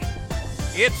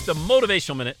It's the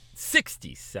Motivational Minute,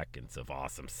 60 seconds of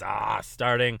awesome sauce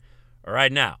starting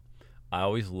right now. I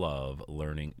always love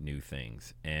learning new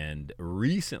things. And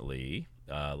recently,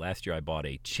 last year, I bought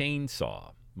a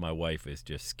chainsaw. My wife is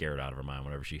just scared out of her mind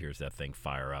whenever she hears that thing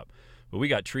fire up. But we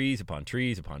got trees upon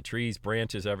trees upon trees,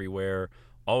 branches everywhere,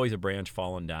 always a branch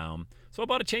falling down. So I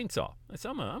bought a chainsaw. I said,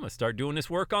 I'm going to start doing this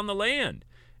work on the land.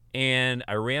 And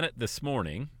I ran it this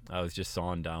morning. I was just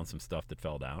sawing down some stuff that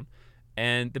fell down.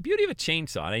 And the beauty of a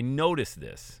chainsaw, and I noticed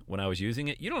this when I was using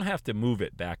it, you don't have to move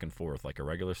it back and forth like a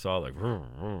regular saw, like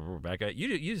back at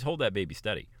you just hold that baby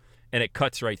steady, and it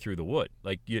cuts right through the wood.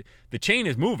 Like the chain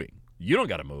is moving. You don't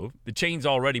got to move. The chain's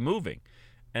already moving.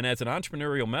 And as an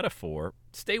entrepreneurial metaphor,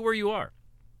 stay where you are.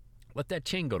 Let that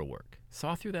chain go to work.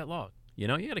 Saw through that log. You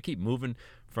know, you got to keep moving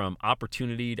from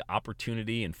opportunity to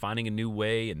opportunity and finding a new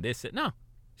way and this. No,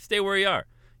 stay where you are.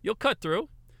 You'll cut through,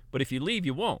 but if you leave,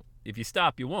 you won't. If you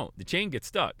stop, you won't. The chain gets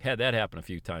stuck. Had that happen a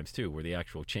few times too, where the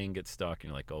actual chain gets stuck and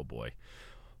you're like, oh boy,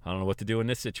 I don't know what to do in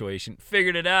this situation.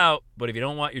 Figured it out, but if you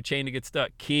don't want your chain to get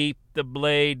stuck, keep the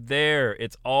blade there.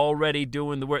 It's already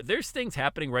doing the work. There's things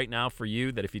happening right now for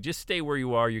you that if you just stay where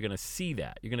you are, you're going to see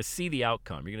that. You're going to see the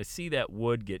outcome. You're going to see that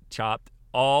wood get chopped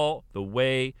all the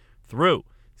way through.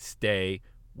 Stay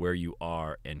where you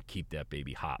are and keep that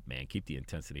baby hot, man. Keep the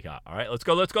intensity hot. All right, let's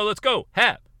go, let's go, let's go.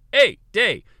 Have a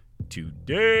day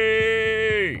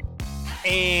today.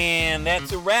 And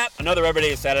that's a wrap. Another Everyday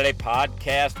is Saturday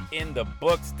podcast in the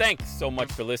books. Thanks so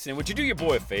much for listening. Would you do your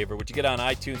boy a favor? Would you get on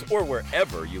iTunes or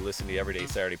wherever you listen to the Everyday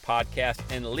Saturday podcast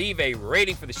and leave a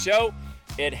rating for the show?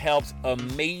 It helps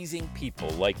amazing people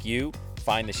like you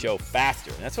find the show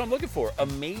faster. And that's what I'm looking for,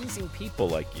 amazing people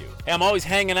like you. Hey, I'm always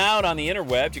hanging out on the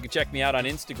interwebs. You can check me out on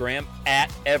Instagram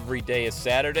at Everyday is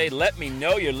Saturday. Let me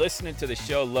know you're listening to the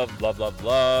show.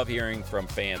 Love hearing from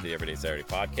fans of the Everyday Saturday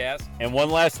podcast. And one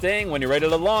last thing, when you're ready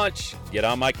to launch, get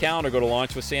on my calendar, go to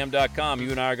launchwithsam.com. You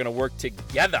and I are going to work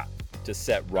together to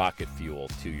set rocket fuel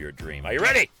to your dream. Are you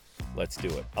ready? Let's do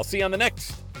it. I'll see you on the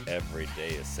next Everyday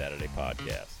is Saturday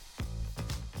podcast.